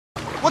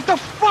What the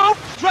fuck,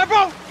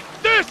 Trevor?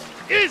 This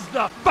is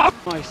the fuck,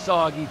 my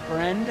soggy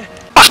friend.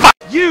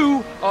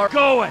 You are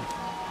going.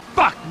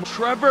 Fuck,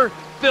 Trevor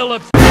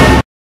Phillips.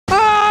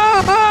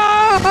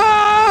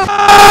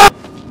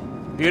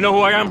 You know who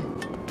I am?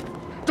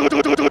 Do you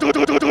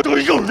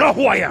know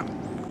who I am?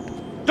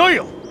 Do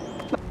you?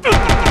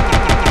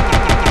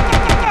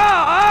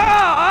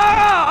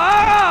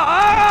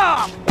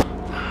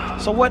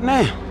 So what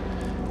now?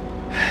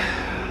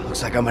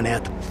 Looks like I'm gonna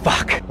have to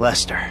fuck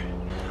Lester.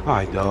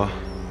 Alright, dawg.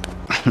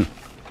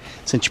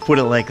 Since you put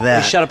it like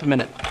that. Hey, shut up a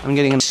minute. I'm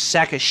getting a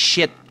sack of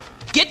shit.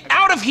 Get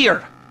out of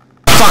here!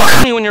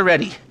 Fuck me when you're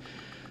ready.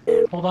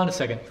 Hold on a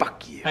second.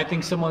 Fuck you. I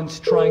think someone's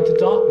trying to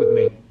talk with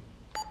me.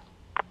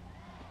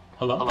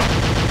 Hello?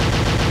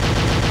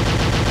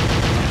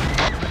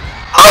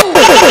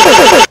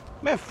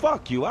 Man,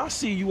 fuck you. I'll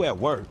see you at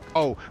work.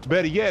 Oh,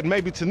 better yet,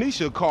 maybe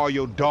Tanisha will call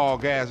your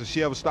dog ass if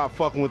she ever stop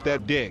fucking with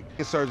that dick.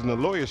 Surgeon the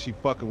lawyer she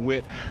fucking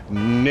with.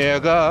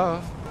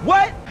 Nigga.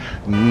 What?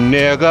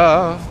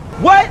 Nigga.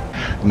 What?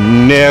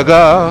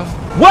 Nigga.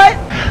 What?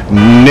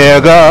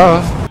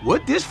 Nigga.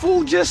 What this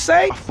fool just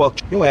say? I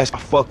fucked your ass. I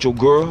fucked your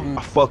girl.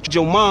 I fucked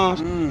your mom.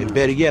 And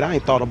better yet, I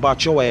ain't thought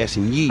about your ass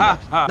in years.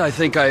 I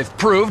think I've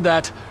proved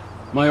that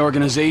my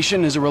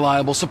organization is a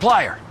reliable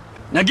supplier.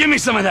 Now give me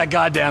some of that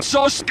goddamn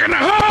sauce.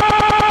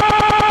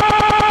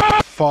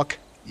 Fuck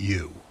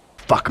you.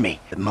 Fuck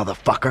me,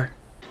 motherfucker.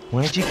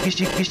 Why don't you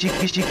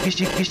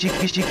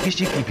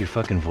keep your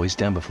fucking voice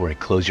down before I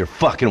close your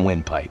fucking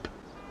windpipe?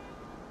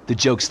 The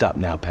joke stopped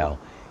now, pal.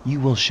 You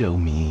will show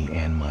me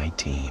and my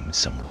team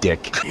some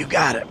dick. You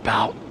got it,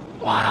 pal.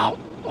 Wow.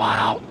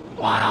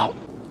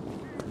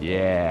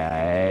 Yeah,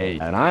 hey.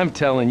 And I'm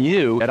telling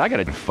you that I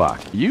gotta fuck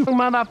you,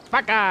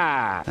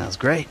 motherfucker. That was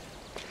great.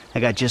 I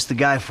got just the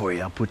guy for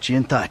you. I'll put you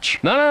in touch.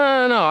 No.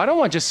 I don't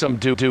want just some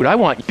dude. I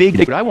want big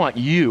dick. I want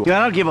you. I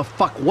don't give a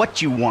fuck what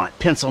you want,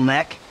 pencil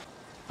neck.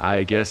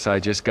 I guess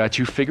I just got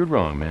you figured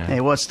wrong, man. Hey,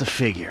 what's the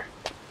figure?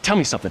 Tell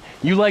me something.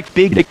 You like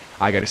big dick?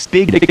 I got a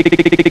big dick.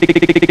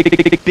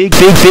 Big.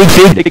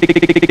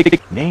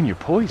 Name your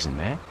poison,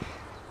 man.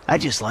 I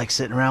just like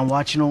sitting around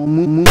watching old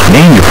movies.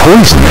 Name your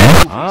poison,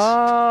 man.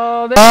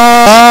 Oh,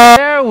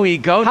 there we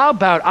go. How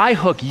about I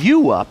hook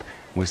you up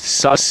with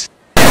sus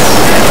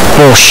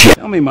bullshit?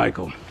 Tell me,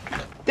 Michael.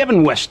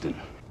 Devin Weston.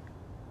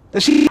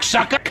 Does he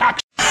suck a cock?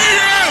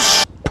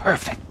 Yes!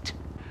 Perfect.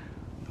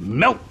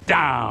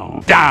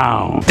 Meltdown.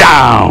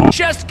 Down.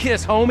 Chest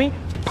kiss, homie.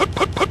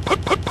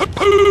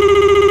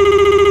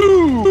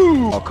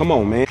 Oh, come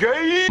on, man.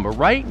 But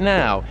right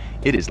now,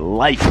 it is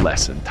life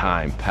lesson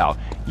time, pal.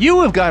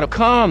 You have got to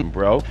come,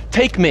 bro.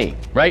 Take me,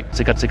 right? It's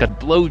like a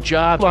blow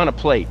job on a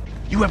plate.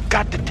 You have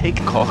got to take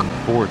a call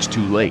before it's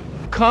too late.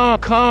 Come.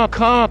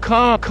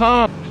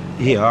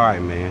 Yeah,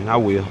 alright, man. I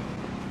will.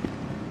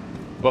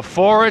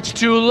 Before it's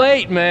too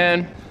late,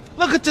 man.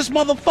 Look at this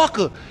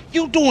motherfucker.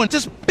 You doing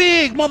this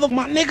big my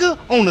nigga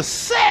on the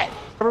set.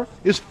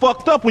 It's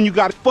fucked up when you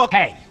got it fucked.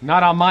 Hey,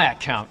 not on my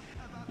account.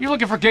 You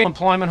looking for gay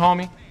employment,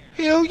 homie?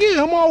 Hell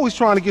yeah, I'm always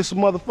trying to get some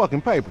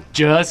motherfucking paper.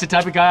 Just the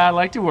type of guy I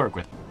like to work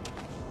with.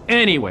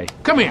 Anyway,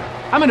 come here.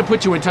 I'm gonna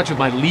put you in touch with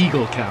my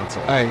legal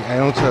counsel. Hey,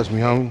 don't touch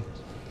me, homie.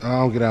 I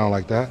don't get down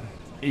like that.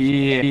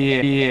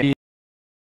 Yeah.